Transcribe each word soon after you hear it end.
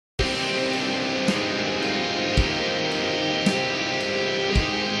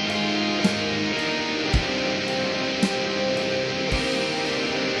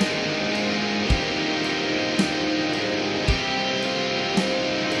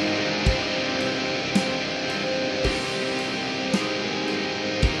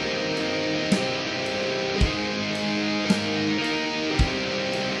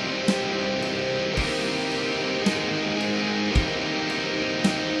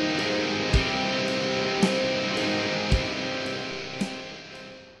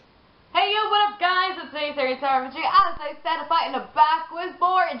RMG. As I said, a fight in the back with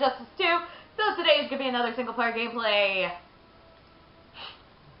more Injustice 2. So today is going to be another single player gameplay.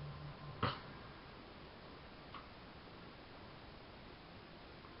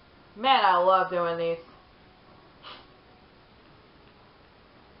 Man, I love doing these.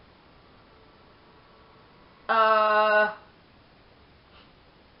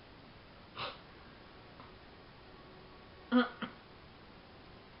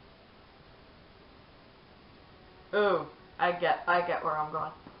 Ooh, I get where I'm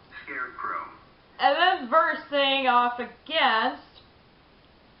going. Scarecrow. And then versing off against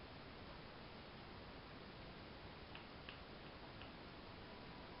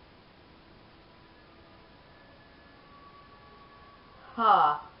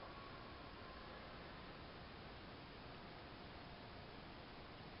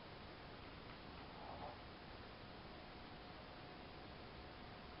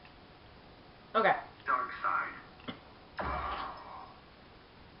Okay. Darkseid.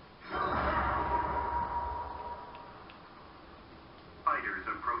 Fighters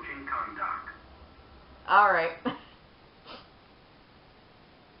approaching Kahndaq. Alright.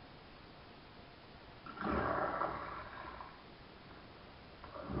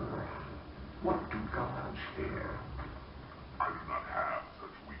 What do gods fear? I do not have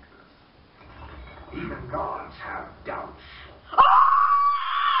such weakness. Even gods have doubts. Oh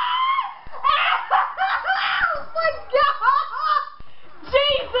my God!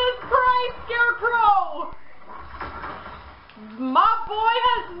 Jesus Christ, Scarecrow! My boy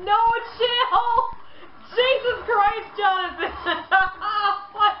has no chill! Jesus Christ, Jonathan!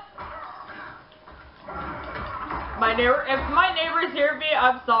 What? If my neighbors hear me,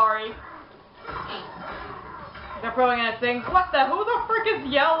 I'm sorry. They're probably gonna think, who the frick is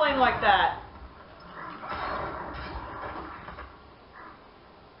yelling like that?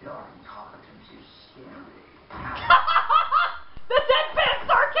 Your incompetence is scary. The deadpan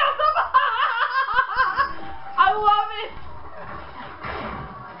sarcasm! I love it!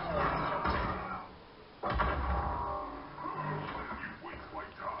 You waste my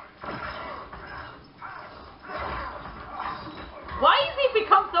time. Why has he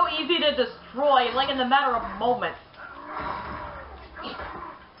become so easy to destroy, like in the matter of moments?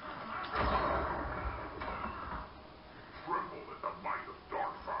 Tremble at the might of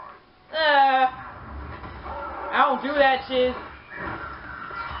Darkseid. I don't do that shit.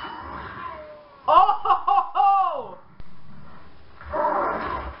 Oh! Ho, ho, ho.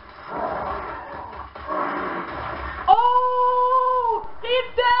 Oh! He's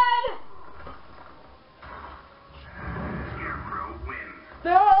dead! Scarecrow wins.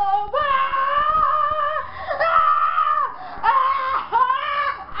 No!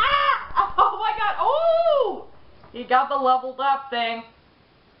 Oh my God! Oh! He got the leveled up thing.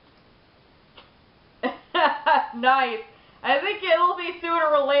 Nice. I think it'll be sooner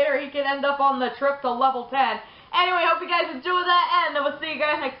or later he can end up on the trip to level 10. Anyway, hope you guys enjoyed that, and we'll see you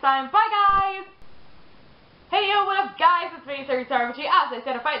guys next time. Bye, guys! Hey, yo, what up, guys? It's me, Sir RMG. As I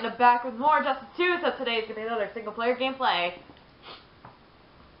said, a fight in the back with more Injustice 2, so today's gonna be another single-player gameplay.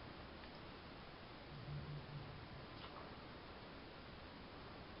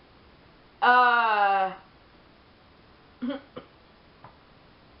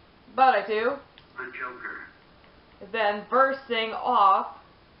 But I do. The Joker. Then versing off.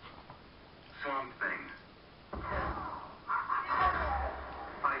 Swamp Thing.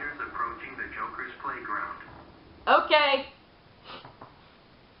 Fighters approaching the Joker's playground. Okay.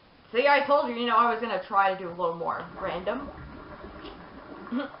 See, I told you, I was gonna try to do a little more random.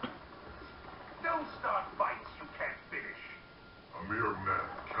 Don't start fights you can't finish. A mere man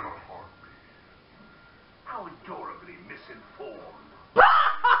cannot harm me. How adorably misinformed.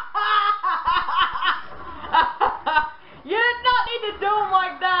 You did not need to do him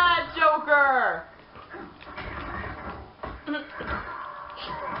like that, Joker!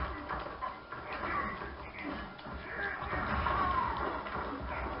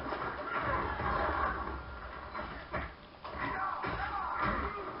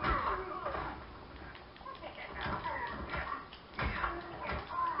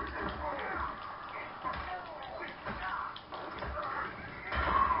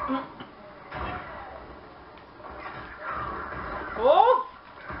 Oh!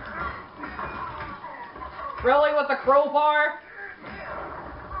 Really, with the crowbar?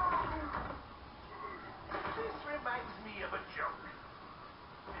 This reminds me of a joke.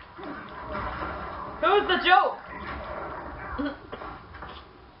 Who's the joke? You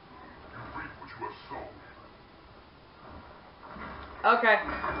reap what you have sown. Okay.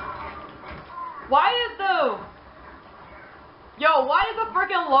 Why is the... Yo, why does the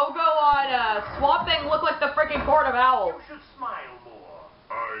freaking logo on Swamp Thing look like the freaking Court of Owls? You should smile more.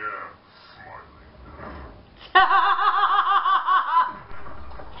 I am smiling.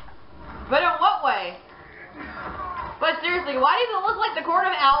 But in what way? But seriously, why does it look like the Court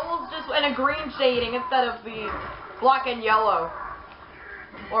of Owls just in a green shading instead of the black and yellow?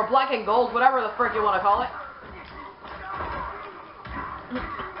 Or black and gold, whatever the frick you want to call it.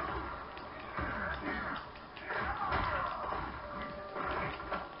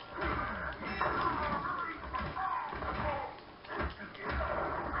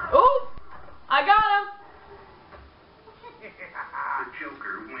 Ooh! I got him! The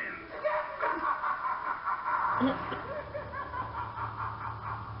Joker wins.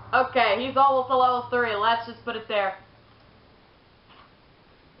 Okay, he's almost a level 3. Let's just put it there.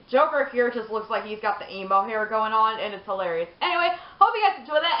 Joker here just looks like he's got the emo hair going on, and it's hilarious. Anyway, hope you guys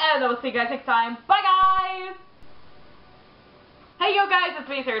enjoyed that, and I will see you guys next time. Bye, guys! Hey, yo, guys, it's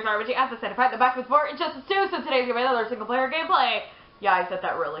me, Serious RBG. As I said, I fight the back with more Injustice 2, so today's gonna be another single-player gameplay. Yeah, I said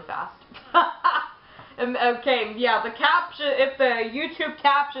that really fast. Okay, yeah, the caption, if the YouTube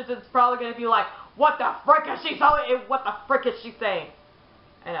captions, it's probably gonna be like, what the frick is she saying? What the frick is she saying?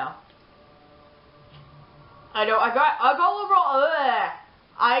 I know, I go over all,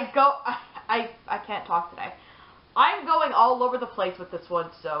 I can't talk today. I'm going all over the place with this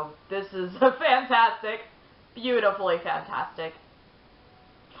one, so this is fantastic. Beautifully fantastic.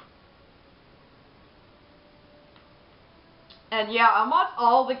 And yeah, amongst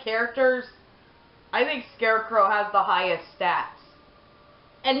all the characters, I think Scarecrow has the highest stats.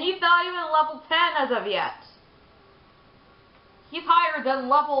 And he's not even level 10 as of yet. He's higher than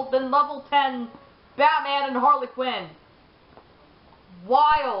level 10 Batman and Harley Quinn.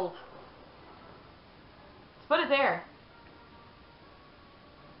 Wild. Let's put it there.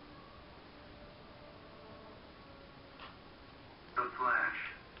 The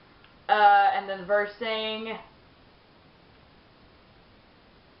Flash. And then versing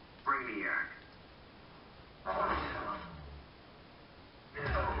Brainiac.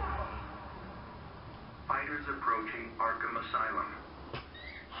 Fighters approaching Arkham Asylum.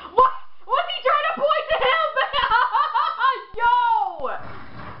 What? Was he trying to point to him? Yo!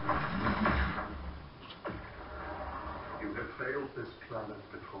 You have failed this planet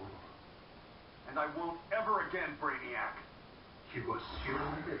before. And I won't ever again, Brainiac. You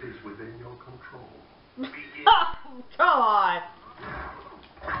assume it is within your control. Begin. Come on.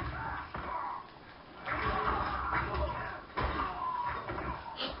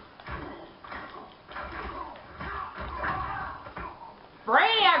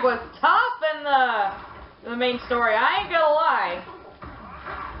 Brainiac was tough in the main story, I ain't gonna lie.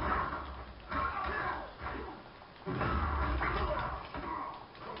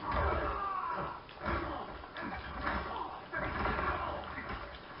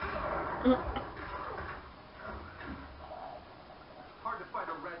 Hard to fight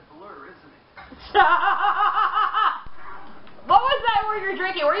a red blur, isn't it? What was that where you're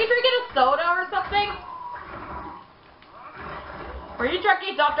drinking? Were you drinking a soda or something? Were you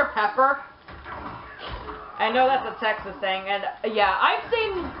drinking Dr. Pepper? I know that's a Texas thing, and yeah, I've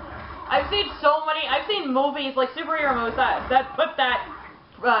seen movies, like superhero movies that put that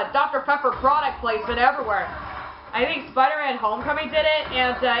Dr. Pepper product placement everywhere. I think Spider-Man Homecoming did it,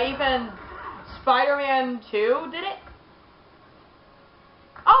 and even Spider-Man 2 did it.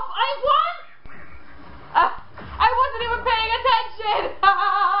 Oh, I won! I wasn't even paying attention!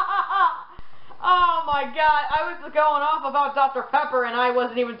 Oh my god, I was going off about Dr. Pepper and I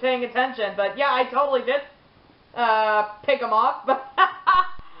wasn't even paying attention, but yeah, I totally did pick him off, but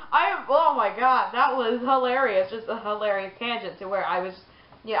oh my god, that was hilarious, just a hilarious tangent to where I was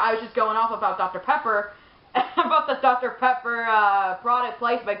just going off about Dr. Pepper, about the Dr. Pepper product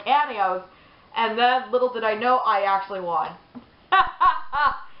placement cameos, and then little did I know I actually won.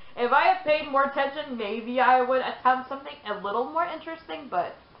 If I had paid more attention, maybe I would attempt something a little more interesting,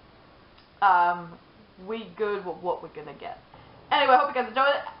 but we good with what we're gonna get. Anyway, I hope you guys enjoyed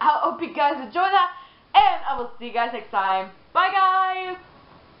it. I hope you guys enjoyed that, and I will see you guys next time. Bye, guys!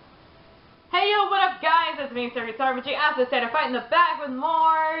 Hey, yo, what up, guys? It's me, Serious RBG. As I said, I'm fighting the back with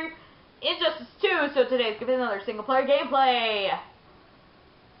more Injustice 2, so today's gonna be another single-player gameplay.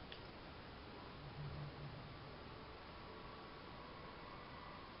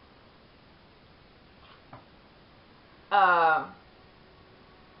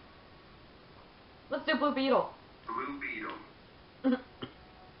 Let's do Blue Beetle. Blue Beetle.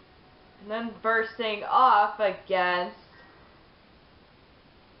 And then bursting off against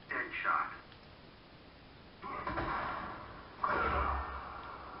Deadshot.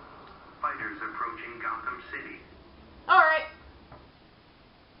 Fighters approaching Gotham City. Alright.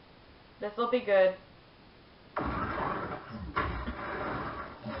 This will be good. Nice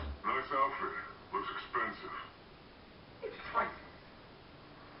outfit. Looks expensive. It's priceless.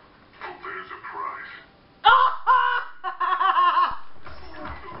 Oh, there's a price.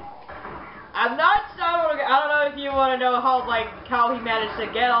 I'm not sure. I don't know if you want to know how he managed to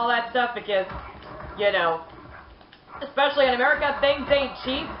get all that stuff, because, you know, especially in America, things ain't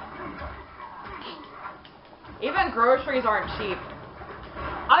cheap. Even groceries aren't cheap.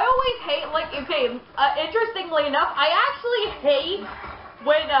 I always hate, interestingly enough, I actually hate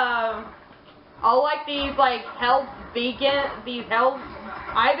when, all, these,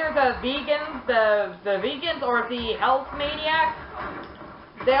 either the vegans or the health maniacs,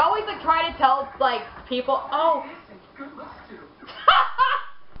 they always, try to tell, people, oh,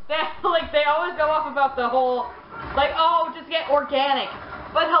 they always go off about the whole, oh, just get organic.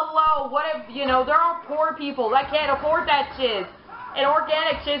 But hello, what if, there are poor people that can't afford that chiz. And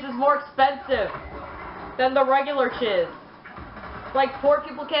organic chiz is more expensive than the regular chiz. Poor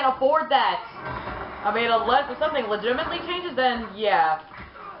people can't afford that. I mean, unless if something legitimately changes, then yeah.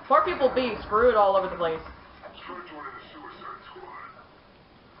 Poor people be screwed all over the place. Try joining the Suicide Squad.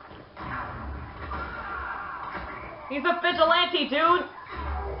 He's a vigilante, dude.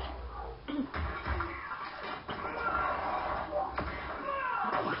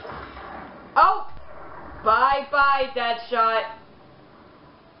 Oh! Bye-bye, Deadshot.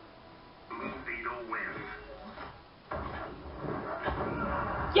 Blue Beetle wins.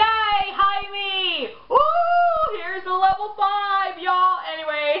 Yay, Jaime! Woo! Here's the level 5, y'all.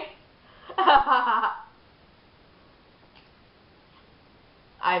 Anyway.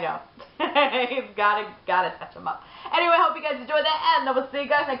 I know. He's gotta touch him up. Anyway, hope you guys enjoyed that, and I will see you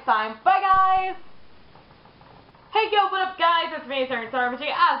guys next time. Bye, guys! Hey, yo, what up, guys? It's me, SarmaG,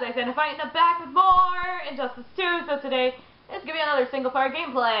 as I said, I'm fighting the back with more Injustice 2, so today, it's gonna be another single-player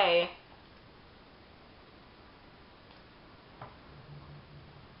gameplay.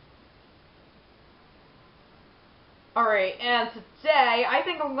 Alright, and today, I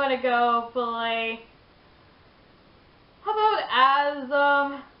think I'm gonna go play... How about as,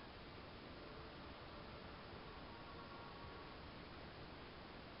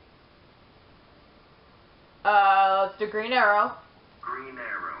 let's do Green Arrow. Green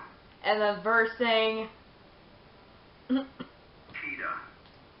Arrow. And then versing... Cheetah.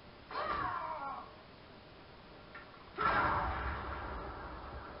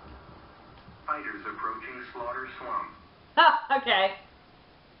 Fighters approaching Slaughter Swamp. Okay.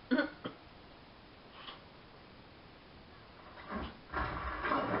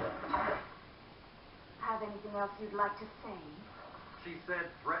 Have anything else you'd like to say? She said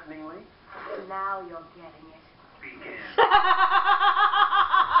threateningly. Now you're getting it. Begin.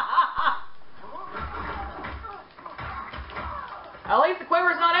 At least the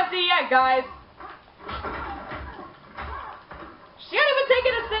quiver's not empty yet, guys. She hadn't even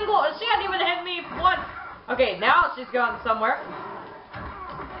taken a single. She hadn't even hit me once. Okay, now she's gone somewhere.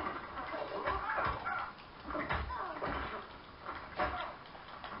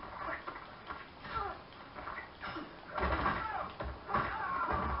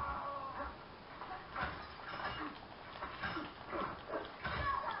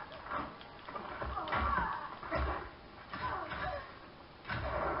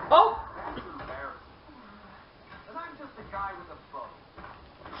 Oh! And I'm just a guy with a bow.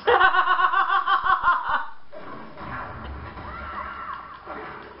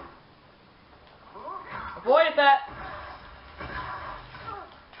 Avoided that.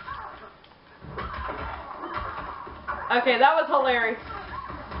 Okay, that was hilarious.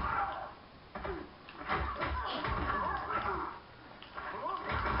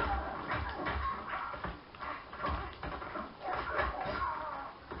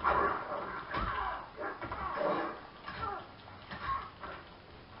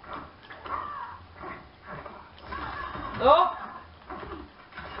 Oh!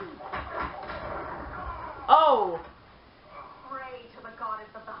 Oh! Pray to the goddess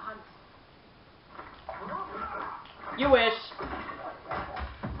of the hunt. You wish.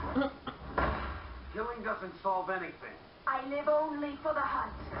 Killing doesn't solve anything. I live only for the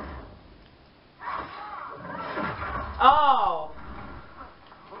hunt. Oh!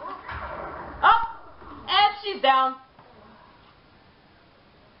 Oh! And she's down.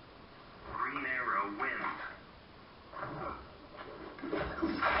 Green Arrow wins.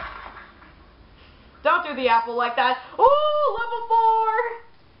 Don't do the apple like that. Ooh, level 4!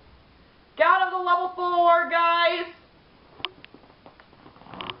 Got him to level 4, guys.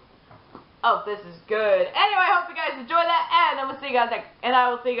 Oh, this is good. Anyway, I hope you guys enjoyed that, and I will see you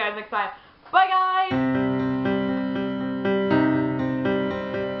guys next time. Bye, guys.